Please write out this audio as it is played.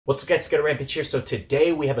What's up guys, SkittleRampage here. So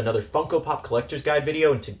today we have another Funko Pop Collector's Guide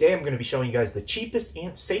video, and today I'm going to be showing you guys the cheapest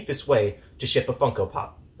and safest way to ship a Funko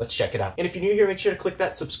Pop. Let's check it out. And if you're new here, make sure to click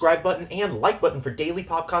that subscribe button and like button for daily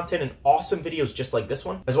pop content and awesome videos just like this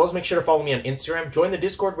one. As well as make sure to follow me on Instagram, join the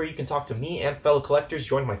Discord where you can talk to me and fellow collectors,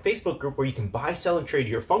 join my Facebook group where you can buy, sell, and trade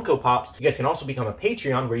your Funko Pops. You guys can also become a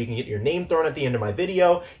Patreon where you can get your name thrown at the end of my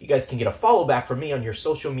video. You guys can get a follow back from me on your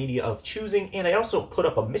social media of choosing. And I also put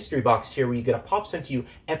up a mystery box here where you get a pop sent to you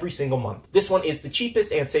every single month. This one is the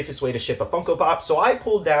cheapest and safest way to ship a Funko Pop. So I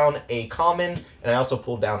pulled down a common and I also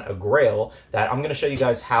pulled down a Grail that I'm going to show you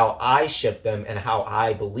guys how I ship them and how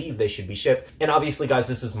I believe they should be shipped. And obviously guys,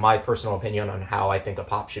 this is my personal opinion on how I think a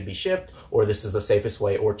pop should be shipped, or this is the safest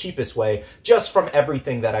way or cheapest way, just from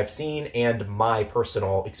everything that I've seen and my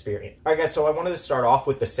personal experience. All right guys, so I wanted to start off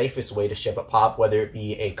with the safest way to ship a pop, whether it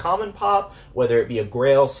be a common pop, whether it be a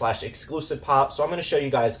Grail / exclusive pop. So I'm going to show you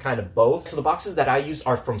guys kind of both. So the boxes that I use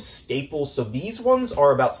are from Staples. So these ones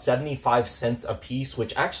are about 75 cents a piece,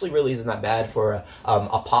 which actually really isn't that bad for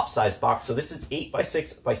a pop size box. So this is 8 by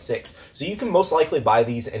 6 by 6. So you can most likely buy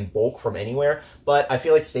these in bulk from anywhere, but I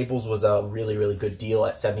feel like Staples was a really good deal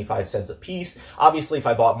at 75 cents a piece. Obviously, if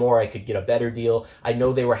I bought more, I could get a better deal. I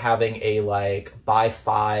know they were having a like buy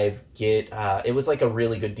 5 get, it was like a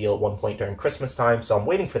really good deal at one point during Christmas time. So I'm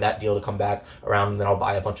waiting for that deal to come back around and then I'll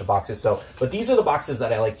buy a bunch of boxes. So, but these are the boxes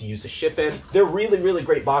that I like to use to ship in. They're really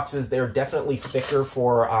great boxes. They're definitely thicker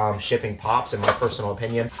for shipping pops in my personal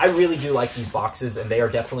opinion. I really do like these boxes and they are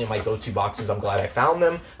definitely my go-to boxes. I'm glad I found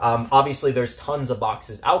them. Obviously there's tons of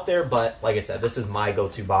boxes out there, but like I said, this is my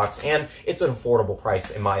go-to box and it's an affordable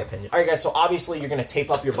price in my opinion. All right guys, so obviously you're going to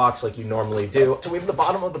tape up your box like you normally do. So we have the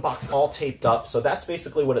bottom of the box all taped up. So that's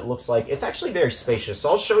basically what it looks like. It's actually very spacious. So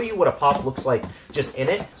I'll show you what a pop looks like just in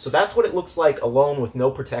it. So that's what it looks like alone with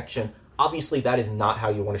no protection. Obviously that is not how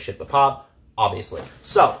you want to ship the pop, obviously.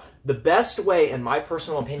 So the best way, in my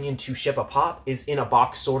personal opinion, to ship a pop is in a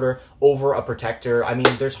box sorter over a protector. I mean,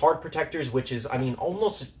 there's hard protectors, which is, I mean,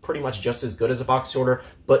 almost pretty much just as good as a box sorter,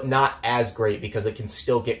 but not as great because it can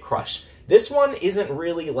still get crushed. This one isn't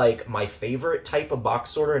really like my favorite type of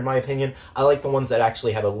box sorter in my opinion. I like the ones that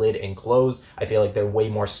actually have a lid and close. I feel like they're way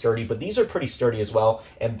more sturdy, but these are pretty sturdy as well.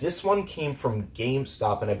 And this one came from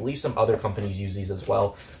GameStop, and I believe some other companies use these as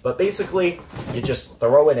well. But basically, you just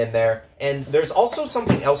throw it in there. And there's also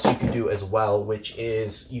something else you can do as well, which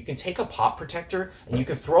is you can take a pop protector and you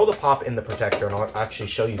can throw the pop in the protector. And I'll actually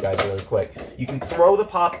show you guys really quick. You can throw the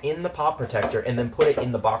pop in the pop protector and then put it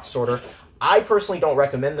in the box sorter. I personally don't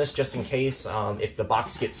recommend this just in case if the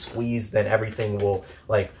box gets squeezed, then everything will,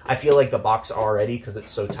 like, I feel like the box already, because it's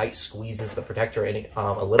so tight, squeezes the protector in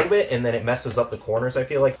a little bit, and then it messes up the corners, I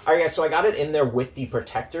feel like. All right, guys, so I got it in there with the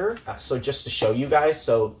protector. So just to show you guys,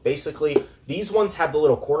 so basically, these ones have the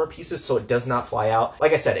little corner pieces so it does not fly out.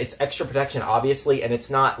 Like I said, it's extra protection, obviously, and it's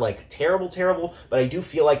not, like, terrible, but I do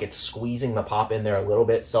feel like it's squeezing the pop in there a little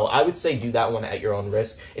bit. So I would say do that one at your own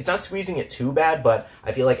risk. It's not squeezing it too bad, but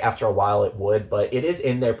I feel like after a while it would, but it is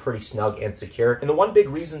in there pretty snug and secure. And the one big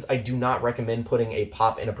reason I do not recommend putting a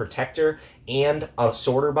pop in a protector and a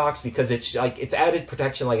sorter box, because it's like, it's added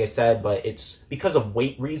protection, like I said, but it's because of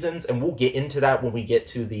weight reasons, and we'll get into that when we get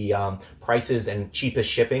to the prices and cheapest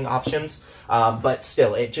shipping options. But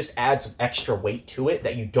still, it just adds extra weight to it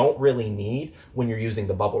that you don't really need when you're using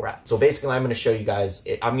the bubble wrap. So basically, I'm going to show you guys,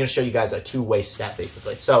 a two-way step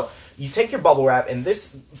basically. So you take your bubble wrap, and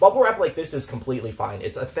this bubble wrap like this is completely fine.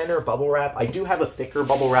 It's a thinner bubble wrap. I do have a thicker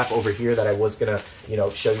bubble wrap over here that I was gonna,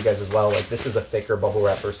 show you guys as well. Like this is a thicker bubble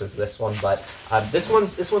wrap versus this one, but this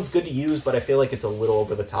one's good to use, but I feel like it's a little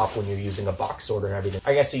over the top when you're using a box sorter and everything.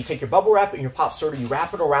 All right, guys, so you take your bubble wrap and your pop sorter, you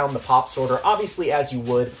wrap it around the pop sorter, obviously as you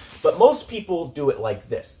would, but most people do it like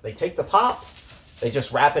this. They take the pop, they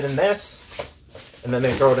just wrap it in this, and then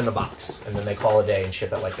they throw it in the box, and then they call it a day and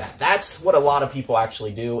ship it like that. That's what a lot of people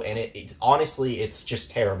actually do, and honestly, it's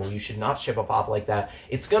just terrible. You should not ship a pop like that.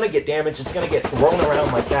 It's gonna get damaged. It's gonna get thrown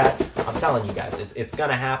around like that. I'm telling you guys, it's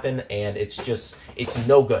gonna happen, and it's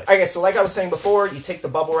no good. All right, guys, so like I was saying before, you take the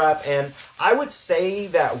bubble wrap, and I would say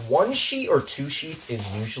that 1 sheet or 2 sheets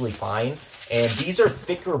is usually fine. And these are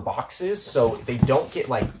thicker boxes, so they don't get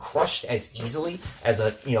like crushed as easily as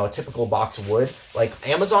a typical box would. Like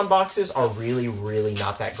Amazon boxes are really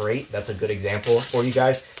not that great. That's a good example for you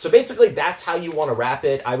guys. So basically that's how you want to wrap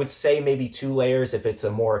it. I would say maybe 2 layers if it's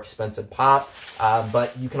a more expensive pop,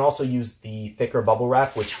 but you can also use the thicker bubble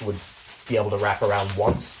wrap, which would be able to wrap around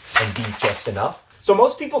once and be just enough. So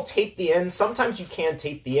most people tape the ends. Sometimes you can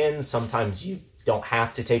tape the ends, sometimes you don't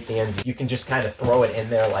have to tape the ends. You can just kind of throw it in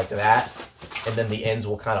there like that, and then the ends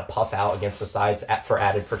will kind of puff out against the sides for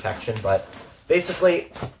added protection. But basically,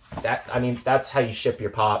 that's how you ship your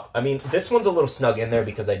pop. I mean, this one's a little snug in there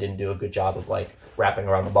because I didn't do a good job of like wrapping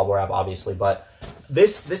around the bubble wrap, obviously, but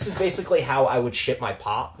this is basically how I would ship my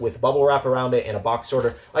pop, with bubble wrap around it and a box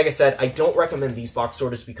sorter. Like I said, I don't recommend these box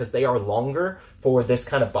sorters because they are longer for this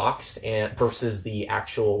kind of box and versus the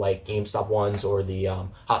actual like GameStop ones or the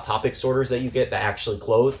Hot Topic sorters that you get that actually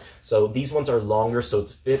close. So these ones are longer, so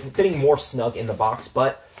it's fitting more snug in the box.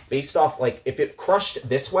 But based off, like, if it crushed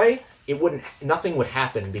this way, nothing would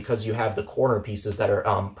happen because you have the corner pieces that are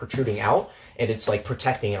protruding out, and it's like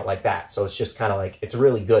protecting it like that. So it's just kind of like, it's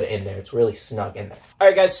really good in there. It's really snug in there. All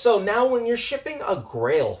right, guys. So now when you're shipping a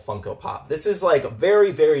Grail Funko Pop, this is like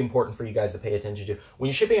very, very important for you guys to pay attention to. When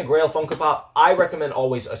you're shipping a Grail Funko Pop, I recommend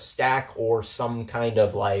always a stack or some kind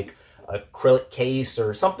of like acrylic case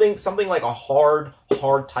or something like a hard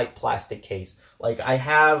type plastic case. Like I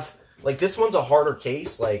have, like this one's a harder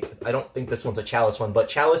case. Like I don't think this one's a Chalice one, but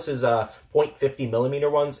Chalice's 0.50 millimeter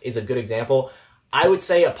ones is a good example. I would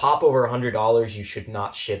say a pop over $100, you should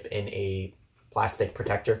not ship in a plastic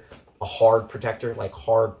protector. A hard protector, like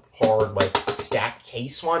hard like stack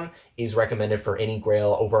case one is recommended for any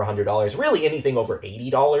Grail over $100. Really anything over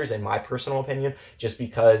 $80 in my personal opinion, just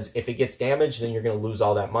because if it gets damaged, then you're going to lose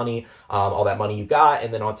all that money you got,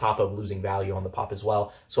 and then on top of losing value on the pop as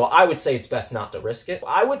well. So I would say it's best not to risk it.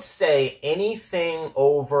 I would say anything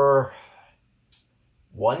over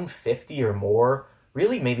 150 or more,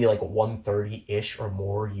 really maybe like 130-ish or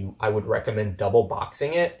more, I would recommend double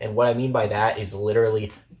boxing it. And what I mean by that is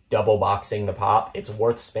literally double boxing the pop. It's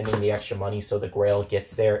worth spending the extra money so the Grail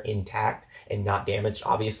gets there intact and not damaged,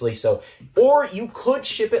 obviously. So, or you could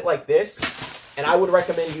ship it like this, and I would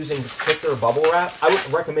recommend using thicker bubble wrap. I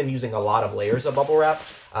would recommend using a lot of layers of bubble wrap,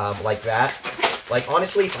 like that. Like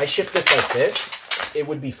honestly, if I ship this like this, it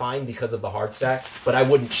would be fine because of the hard stack, but I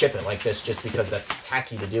wouldn't ship it like this just because that's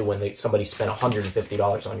tacky to do when somebody spent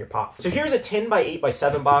 $150 on your pop. So here's a 10 by 8 by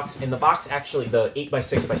 7 box, and the box actually, the 8 by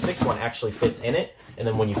 6 by 6 one actually fits in it, and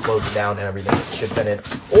then when you close it down and everything, it should fit in.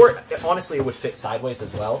 Or honestly, it would fit sideways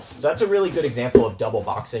as well. So that's a really good example of double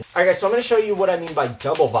boxing. All right, guys, so I'm going to show you what I mean by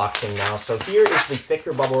double boxing now. So here is the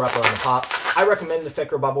thicker bubble wrap on the pop. I recommend the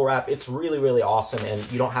thicker bubble wrap. It's really, really awesome, and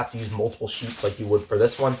you don't have to use multiple sheets like you would for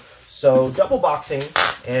this one. So double boxing,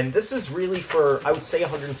 and this is really for, I would say,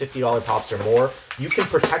 $150 pops or more. You can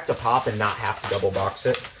protect a pop and not have to double box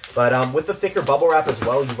it. But with the thicker bubble wrap as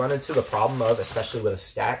well, you run into the problem of, especially with a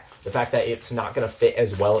stack, the fact that it's not going to fit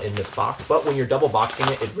as well in this box. But when you're double boxing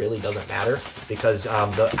it, it really doesn't matter because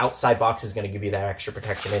the outside box is going to give you that extra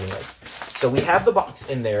protection anyways. So we have the box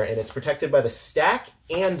in there, and it's protected by the stack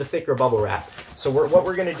and the thicker bubble wrap. So what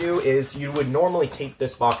we're going to do is you would normally tape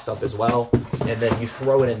this box up as well, and then you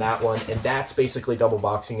throw it in that one, and that's basically double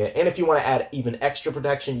boxing it. And if you want to add even extra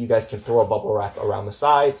protection, you guys can throw a bubble wrap around the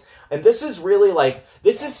sides. And this is really like,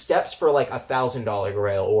 this is steps for like $1,000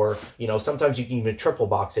 Grail, or, you know, sometimes you can even triple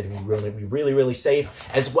box it if you really be really safe,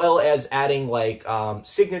 as well as adding like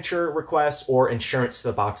signature requests or insurance to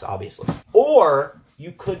the box, obviously. Or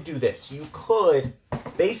you could do this. You could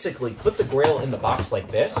basically put the Grail in the box like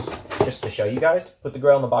this, just to show you guys. Put the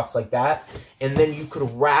Grail in the box like that, and then you could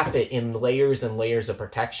wrap it in layers and layers of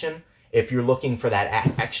protection if you're looking for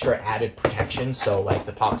that extra added protection, so like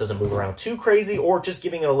the pop doesn't move around too crazy, or just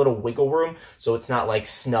giving it a little wiggle room so it's not like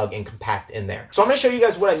snug and compact in there. So I'm going to show you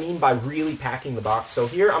guys what I mean by really packing the box. So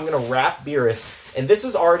here I'm going to wrap Beerus, and this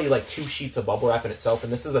is already like 2 sheets of bubble wrap in itself,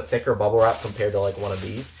 and this is a thicker bubble wrap compared to like one of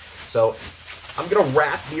these. So I'm going to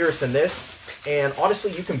wrap Beerus in this, and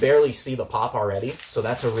honestly, you can barely see the pop already, so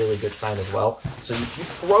that's a really good sign as well. So if you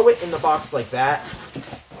throw it in the box like that,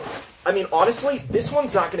 I mean, honestly, this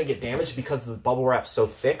one's not going to get damaged because the bubble wrap's so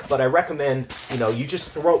thick, but I recommend, you know, you just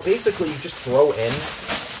throw in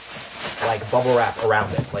like bubble wrap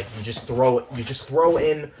around it. Like you just throw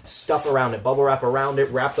in stuff around it, bubble wrap around it,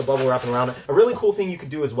 wrap the bubble wrap around it. A really cool thing you could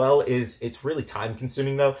do as well is, it's really time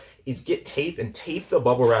consuming though, is get tape and tape the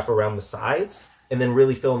bubble wrap around the sides and then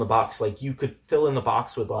really fill in the box. Like you could fill in the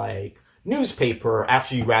box with like newspaper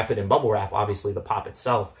after you wrap it in bubble wrap, obviously the pop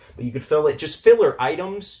itself, but you could fill it, just filler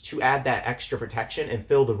items to add that extra protection and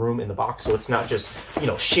fill the room in the box so it's not just, you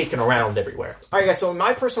know, shaking around everywhere. All right, guys, so in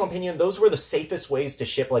my personal opinion, those were the safest ways to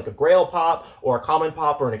ship like a Grail pop or a common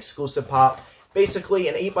pop or an exclusive pop. Basically,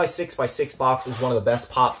 an 8 by 6 by 6 box is one of the best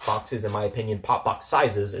pop boxes, in my opinion. Pop box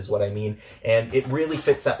sizes is what I mean. And it really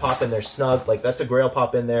fits that pop in there snug. Like, that's a Grail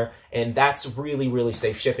pop in there. And that's really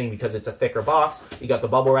safe shipping because it's a thicker box. You got the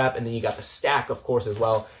bubble wrap, and then you got the stack, of course, as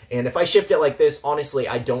well. And if I shipped it like this, honestly,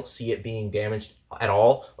 I don't see it being damaged at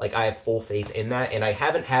all. Like, I have full faith in that. And I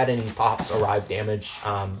haven't had any pops arrive damaged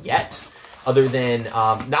yet. other than,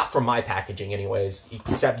 not from my packaging anyways,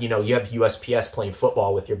 except, you know, you have USPS playing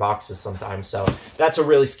football with your boxes sometimes, so that's a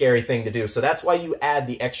really scary thing to do. So that's why you add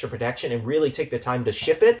the extra protection and really take the time to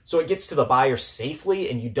ship it so it gets to the buyer safely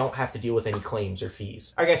and you don't have to deal with any claims or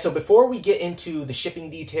fees. All right, guys, so before we get into the shipping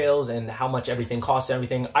details and how much everything costs and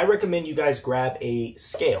everything, I recommend you guys grab a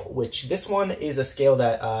scale, which this one is a scale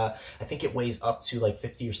that I think it weighs up to like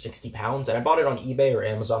 50 or 60 pounds, and I bought it on eBay or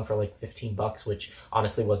Amazon for like 15 bucks, which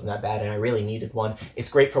honestly wasn't that bad, and I really needed one. It's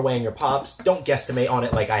great for weighing your pops. Don't guesstimate on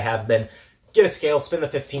it like I have been. Get a scale, spend the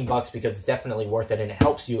 15 bucks because it's definitely worth it and it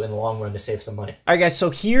helps you in the long run to save some money. All right, guys, so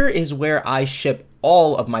here is where I ship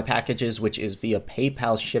all of my packages, which is via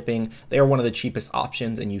PayPal shipping. They are one of the cheapest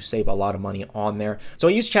options and you save a lot of money on there. So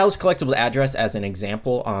I use Chalice Collectibles address as an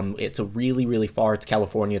example. It's a really far. It's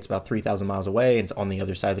California. It's about 3,000 miles away. It's on the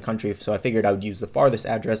other side of the country. So I figured I would use the farthest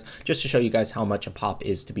address just to show you guys how much a pop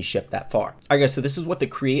is to be shipped that far. All right, guys, so this is what the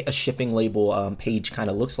create a shipping label page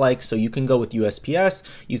kind of looks like. So you can go with USPS,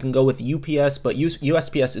 you can go with UPS, but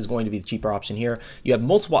USPS is going to be the cheaper option here. You have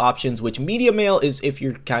multiple options, which media mail is if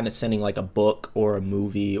you're kind of sending like a book or a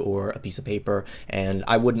movie or a piece of paper, and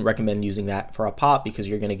I wouldn't recommend using that for a pop because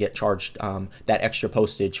you're going to get charged that extra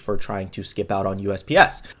postage for trying to skip out on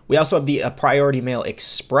USPS. We also have the Priority Mail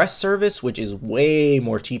Express service, which is way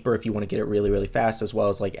more cheaper if you want to get it really fast, as well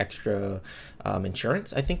as like extra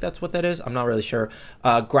insurance. I think that's what that is. I'm not really sure.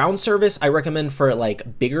 Ground service I recommend for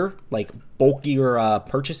like bigger, like bulkier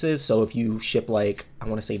purchases. So if you ship like, I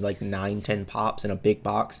want to say like 9-10 pops in a big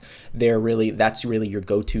box, that's really your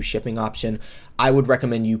go-to shipping option. I would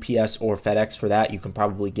recommend UPS or FedEx for that. You can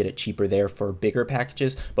probably get it cheaper there for bigger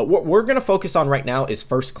packages. But what we're going to focus on right now is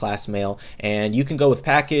first class mail. And you can go with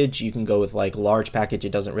package, you can go with like large package,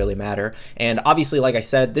 it doesn't really matter. And obviously, like I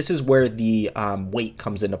said, this is where the weight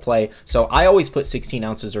comes into play. So I always put 16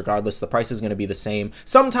 ounces regardless. The price is going to be the same.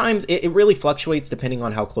 Sometimes it really fluctuates depending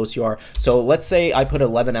on how close you are. So let's say I put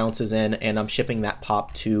 11 ounces in and I'm shipping that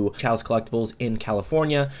pop to Chalice Collectibles in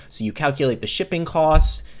California. So you calculate the shipping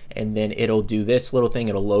cost, and then it'll do this little thing.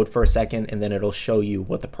 It'll load for a second and then it'll show you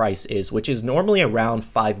what the price is, which is normally around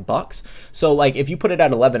 $5. So like if you put it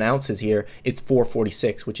at 11 ounces here, it's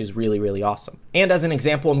 $4.46, which is really awesome. And as an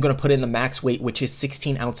example, I'm going to put in the max weight, which is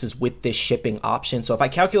 16 ounces with this shipping option. So if I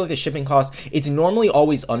calculate the shipping cost, it's normally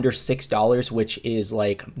always under $6, which is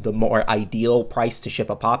like the more ideal price to ship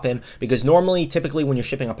a pop in, because normally, typically when you're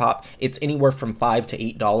shipping a pop, it's anywhere from $5 to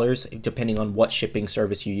 $8, depending on what shipping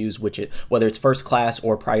service you use, whether it's first class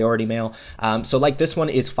or priority mail. So like this one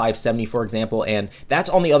is $5.70, for example, and that's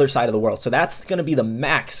on the other side of the world. So that's going to be the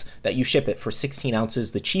max that you ship it for 16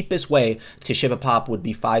 ounces. The cheapest way to ship a pop would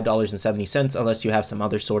be $5.70, unless you have some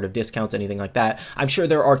other sort of discounts, anything like that. I'm sure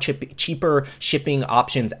there are cheaper shipping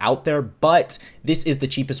options out there, but this is the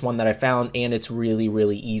cheapest one that I found, and it's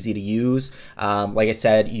really easy to use. Like I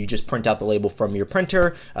said, you just print out the label from your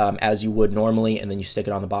printer as you would normally, and then you stick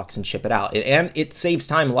it on the box and ship it out. And it saves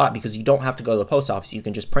time a lot because you don't have to go to the post office. You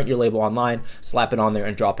can just print your label online, slap it on there,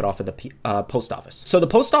 and drop it off at the post office. So the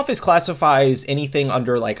post office classifies anything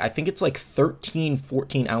under like, I think it's like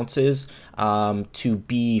 13-14 ounces to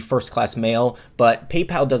be first class mail, but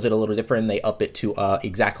PayPal does it a little different, and they up it to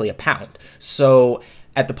exactly a pound. So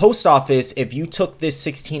at the post office, if you took this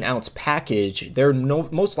 16-ounce package, they're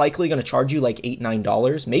most likely going to charge you like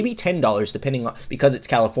 $8-9, maybe $10, depending on, because it's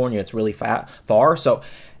California, it's really far. So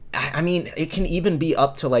I mean, it can even be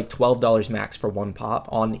up to like $12 max for one pop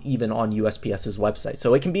even on USPS's website.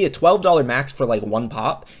 So it can be a $12 max for like one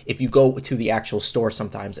pop if you go to the actual store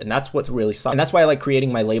sometimes. And that's what's really sucks. And that's why I like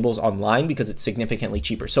creating my labels online, because it's significantly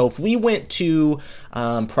cheaper. So if we went to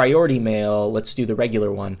priority mail, let's do the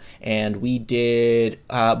regular one. And we did,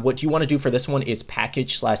 what you want to do for this one is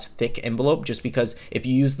package/thick envelope, just because if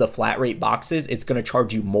you use the flat rate boxes, it's going to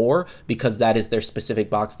charge you more because that is their specific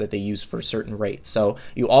box that they use for certain rates. So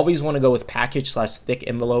you always want to go with package/thick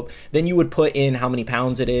envelope. Then you would put in how many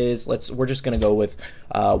pounds it is. We're just going to go with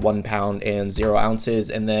 1 pound and 0 ounces,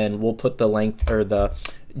 and then we'll put the length or the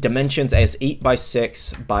dimensions as 8 by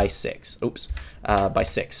 6 by 6. Oops, by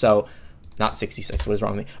 6. So not 66. What is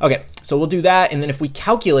wrong with me? Okay, so we'll do that, and then if we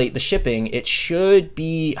calculate the shipping, it should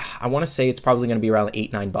be, I want to say it's probably going to be around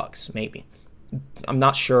 $8-9, maybe. I'm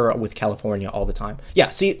not sure with California all the time. Yeah,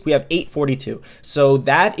 see, we have $8.42. So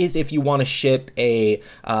that is if you want to ship a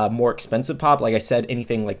more expensive pop. Like I said,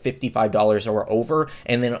 anything like $55 or over.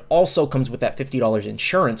 And then it also comes with that $50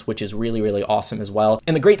 insurance, which is really awesome as well.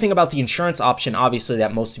 And the great thing about the insurance option, obviously,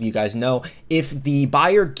 that most of you guys know, if the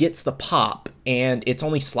buyer gets the pop and it's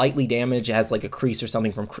only slightly damaged, it has like a crease or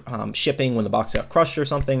something from shipping when the box got crushed or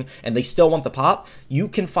something, and they still want the pop, you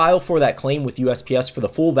can file for that claim with USPS for the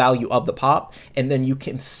full value of the pop, and then you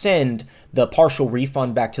can send the partial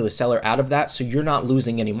refund back to the seller out of that, so you're not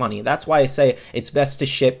losing any money. That's why I say it's best to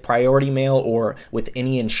ship priority mail or with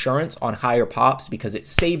any insurance on higher pops, because it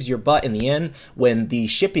saves your butt in the end when the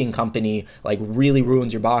shipping company like really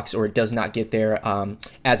ruins your box or it does not get there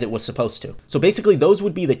as it was supposed to. So basically those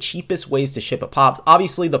would be the cheapest ways to ship a pops.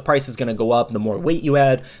 Obviously the price is going to go up the more weight you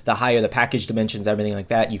add, the higher the package dimensions, everything like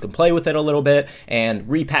that. You can play with it a little bit and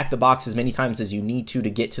repack the box as many times as you need to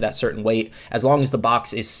get to that certain weight. As long as the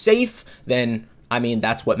box is safe, then I mean,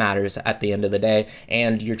 that's what matters at the end of the day,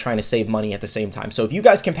 and you're trying to save money at the same time. So if you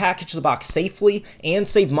guys can package the box safely and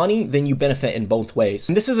save money, then you benefit in both ways.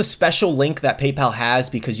 And this is a special link that PayPal has,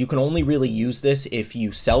 because you can only really use this if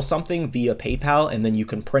you sell something via PayPal, and then you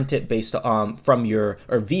can print it based from your,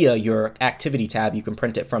 or via your activity tab, you can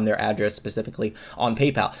print it from their address specifically on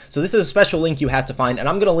PayPal. So this is a special link you have to find, and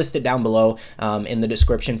I'm gonna list it down below in the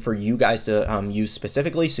description for you guys to use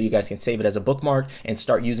specifically, so you guys can save it as a bookmark and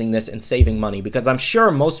start using this and saving money, because I'm sure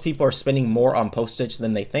most people are spending more on postage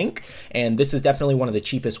than they think, and this is definitely one of the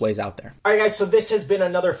cheapest ways out there. All right, guys, so this has been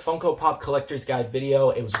another Funko Pop Collector's Guide video.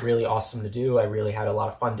 It was really awesome to do. I really had a lot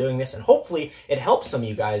of fun doing this, and hopefully it helps some of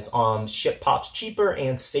you guys ship pops cheaper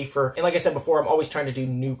and safer. And like I said before, I'm always trying to do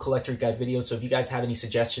new Collector's Guide videos, so if you guys have any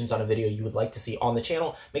suggestions on a video you would like to see on the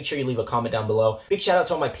channel, make sure you leave a comment down below. Big shout out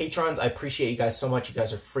to all my patrons. I appreciate you guys so much. You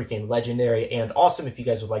guys are freaking legendary and awesome. If you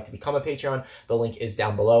guys would like to become a Patreon, the link is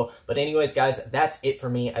down below. But anyways, guys, that's it for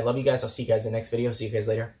me. I love you guys. I'll see you guys in the next video. See you guys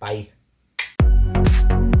later. Bye.